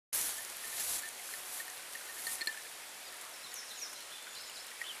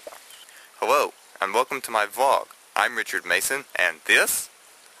and welcome to my vlog. I'm Richard Mason, and this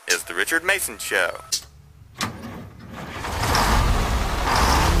is The Richard Mason Show.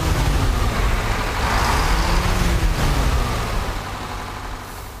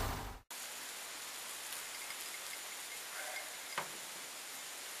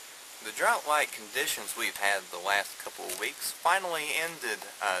 The drought-like conditions we've had the last couple of weeks finally ended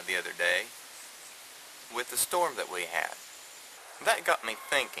the other day with the storm that we had. That got me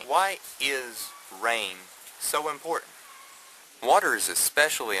thinking, why is rain so important? Water is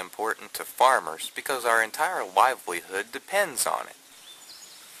especially important to farmers because our entire livelihood depends on it.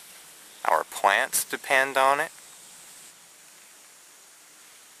 Our plants depend on it.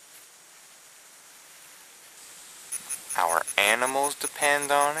 Our animals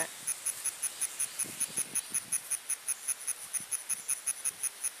depend on it.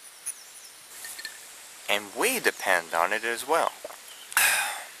 And we depend on it as well.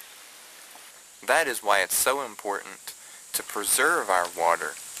 That is why it's so important to preserve our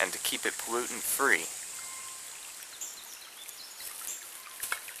water and to keep it pollutant-free.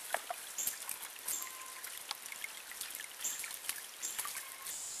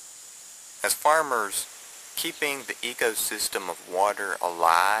 As farmers, keeping the ecosystem of water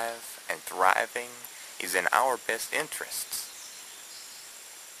alive and thriving is in our best interests.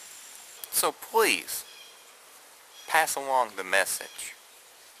 So please, pass along the message.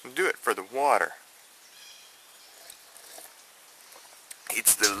 Do it for the water.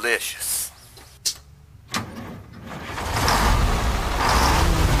 It's delicious.